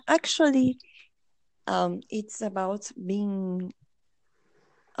actually, it's about being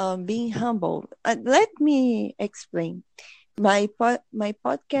humble. Let me explain. My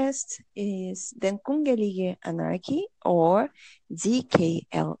podcast is Den Kungelige Anarchy, or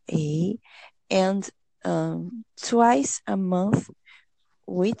DKLA, and twice a month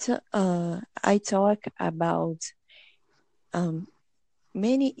I talk about um,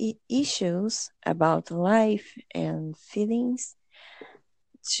 many issues about life and feelings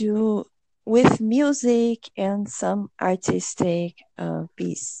to with music and some artistic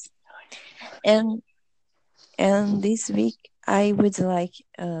piece. And this week I would like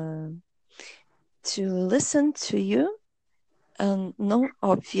to listen to you no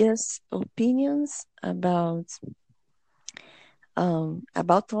obvious opinions about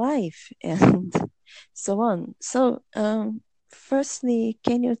life and so on. So, firstly,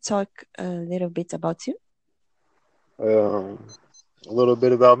 can you talk a little bit about you? Um, a little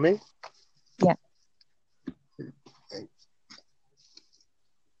bit about me. Yeah.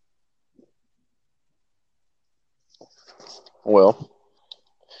 Well,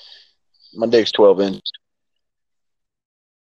 my dick's 12 inches.